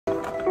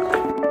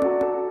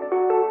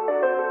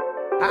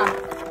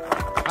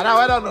Madam,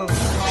 well done.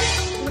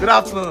 Good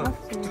afternoon.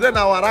 Today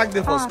now our rank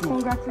day for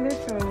school.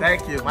 Congratulations.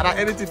 Thank you. Madam,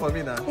 anything for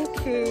me now?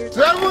 Okay.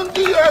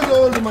 70 years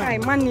old, man. I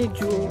manage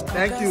you.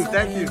 Thank you,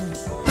 thank you.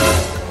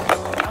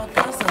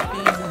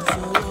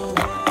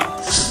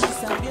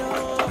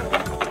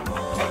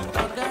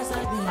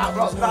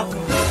 Bro, good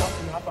afternoon.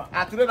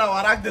 Today now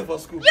our rank day for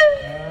school.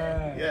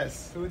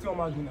 Yes. So what's your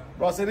margin now?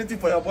 Bro, anything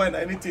for your boy now,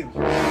 anything.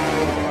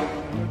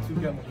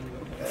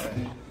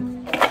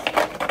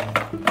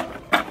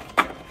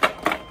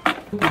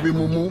 Baby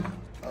Mumu.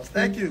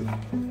 Thank you.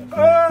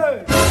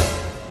 Hey!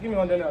 Give me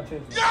 100 and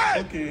change. Yeah!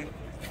 Okay.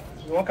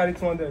 You want to carry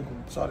 200?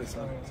 Sorry,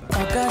 sir.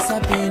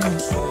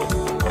 Sabinus.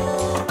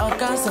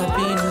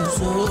 Sabinus.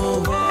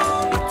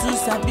 Itu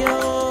Sabio.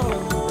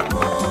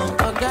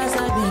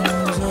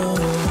 Sabinus.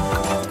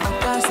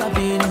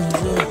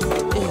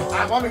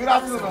 Sabinus. Mommy, good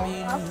afternoon.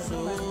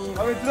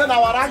 Mommy, today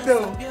now our rank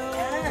day.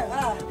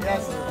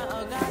 Yes.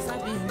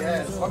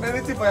 Yes. Mommy,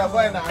 anything for your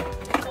boy now?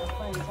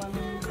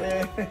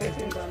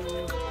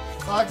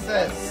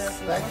 Success.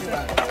 Thank you,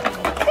 man.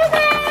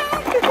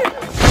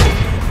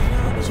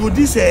 So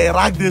this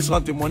rag day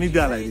something money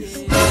there like this.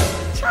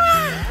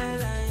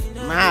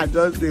 Nah,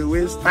 just the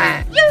waste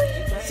time.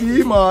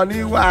 See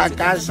money work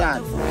cash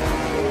out.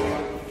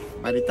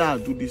 By the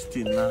time I do this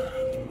thing now,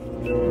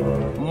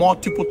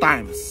 multiple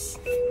times,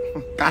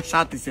 cash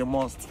out is a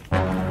must.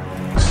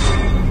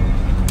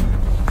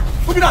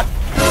 Who be that?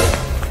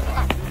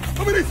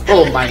 Who be this?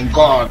 Oh my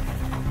God.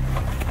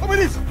 Who be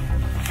this?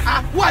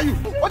 Who are you?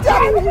 What's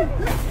happening?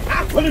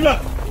 Hold him down.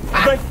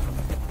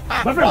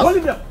 My friend, hold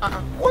him down.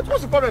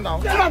 What's the problem now?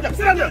 Sit down there,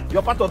 sit down there.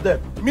 You're part of them.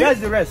 Where's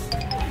the rest?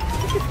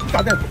 Look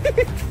at them.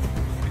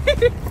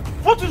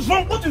 What is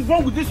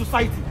wrong with this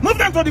society? Move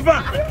them to the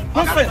van.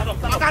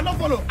 I cannot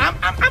follow.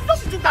 I'm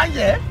just sitting down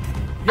here.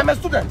 I'm a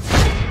student.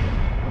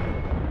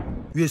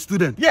 You're a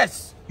student?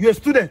 Yes. You're a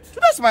student?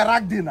 Today's my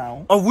rag day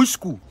now. Of which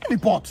school?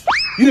 Report.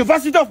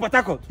 University of Port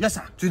Harcourt? Yes,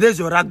 sir. Today's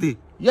your rag day?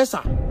 Yes,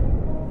 sir.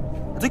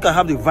 I think I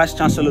have the Vice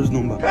Chancellor's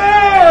number.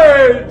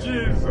 Hey,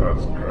 Jesus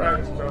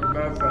Christ of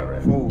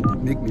Nazareth. Oh,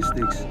 make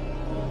mistakes.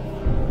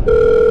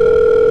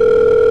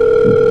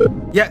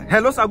 Yeah,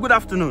 hello sir, good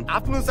afternoon.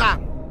 Afternoon, sir.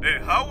 Hey,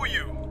 how are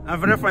you? I'm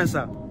very fine,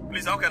 sir.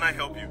 Please, how can I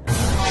help you?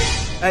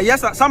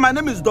 Yes, sir. Sir, my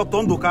name is Dr.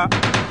 Ndoka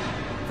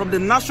from the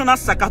National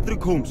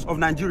Psychiatric Homes of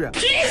Nigeria.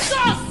 Jesus!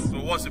 So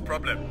what's the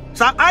problem?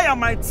 Sir, I and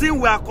my team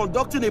were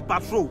conducting a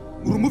patrol,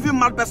 removing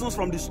mad persons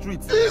from the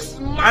streets.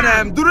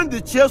 And during the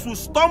chase, we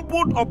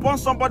stumbled upon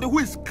somebody who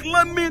is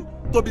claiming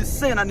to be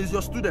sane and is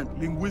your student.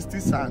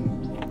 Linguistics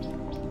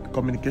and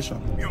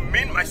communication. You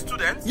mean my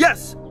student?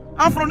 Yes.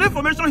 And from the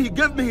information he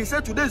gave me, he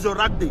said today is your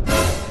rag day.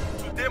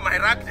 Today my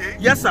rag day?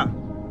 Yes, sir.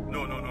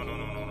 No.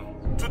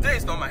 Today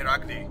is not my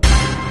rag day.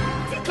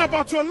 Think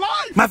about your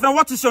life. My friend,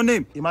 what is your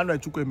name? Emmanuel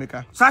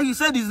Chukwuemeka. Sir, he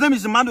said his name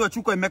is Emmanuel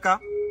Chukwuemeka.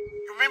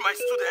 You mean my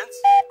student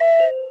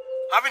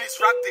having his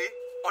rag day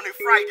on a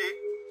Friday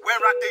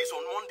when rag day is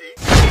on Monday?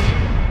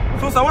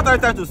 So, sir, what are you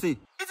trying to say?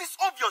 It is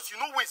obvious you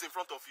know who is in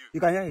front of you. You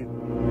can hear him.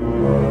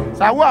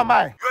 Sir, who am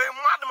I? You're a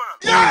madman.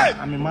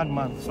 Yeah! I'm a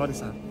madman. Sorry,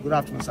 sir. Good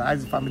afternoon, sir.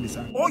 How's the family,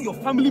 sir? All your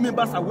family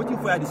members are waiting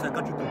for you at the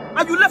psychiatric home.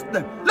 And you left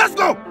them. Let's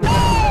go!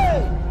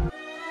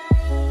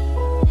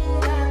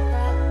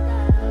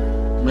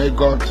 May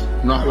God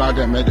not allow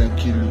them, make them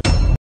kill you.